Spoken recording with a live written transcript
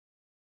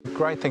The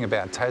great thing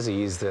about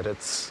Tassie is that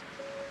it's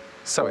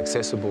so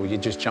accessible. You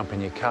just jump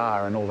in your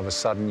car and all of a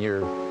sudden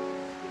you're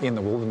in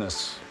the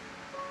wilderness.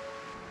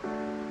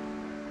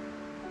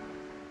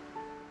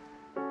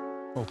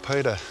 Well,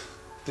 Peter,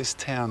 this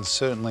town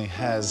certainly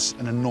has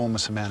an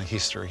enormous amount of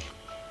history.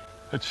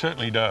 It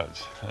certainly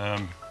does.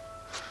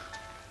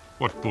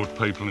 What brought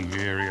people in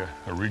the area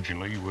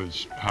originally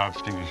was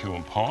harvesting the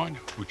huon pine,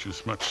 which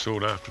was much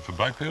sought after for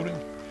boat building.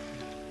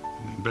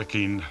 And back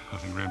in, I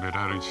think around about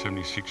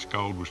 1876,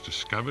 gold was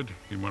discovered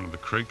in one of the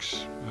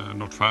creeks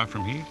not far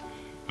from here,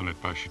 and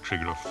that basically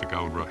triggered off the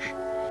gold rush.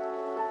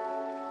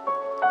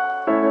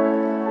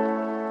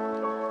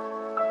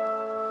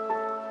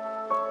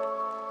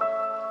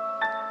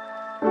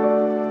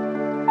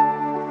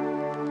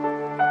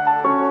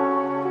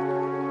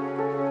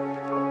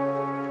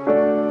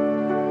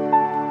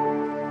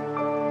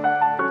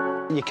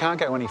 You can't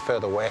go any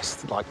further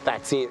west, like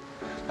that's it.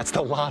 That's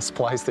the last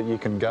place that you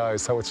can go,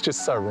 so it's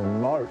just so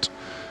remote.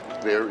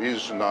 There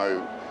is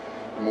no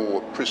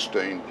more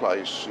pristine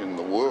place in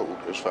the world,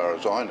 as far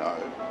as I know,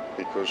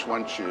 because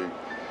once you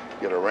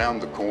get around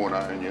the corner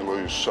and you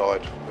lose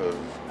sight of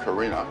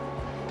Corinna,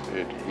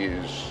 it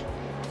is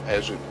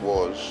as it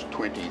was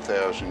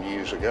 20,000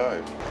 years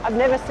ago. I've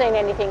never seen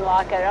anything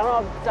like it.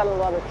 I've done a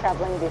lot of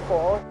travelling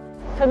before.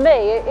 For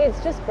me,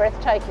 it's just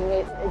breathtaking.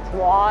 It's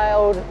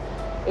wild.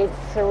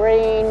 It's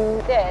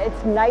serene. Yeah,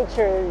 it's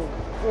nature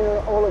in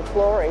all its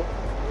glory.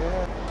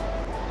 Yeah.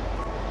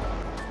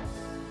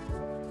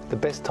 The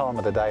best time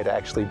of the day to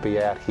actually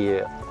be out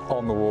here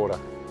on the water.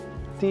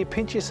 Do you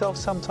pinch yourself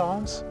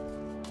sometimes?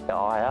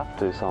 I have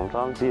to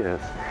sometimes,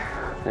 yes.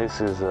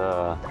 This is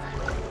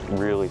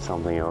really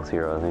something else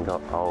here. I think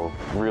I'll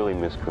really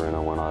miss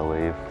Corinna when I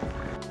leave.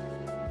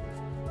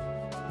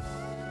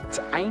 It's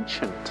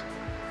ancient.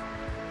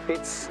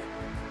 It's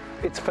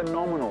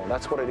phenomenal.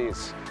 That's what it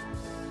is.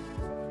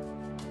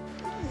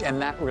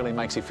 And that really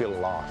makes you feel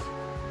alive.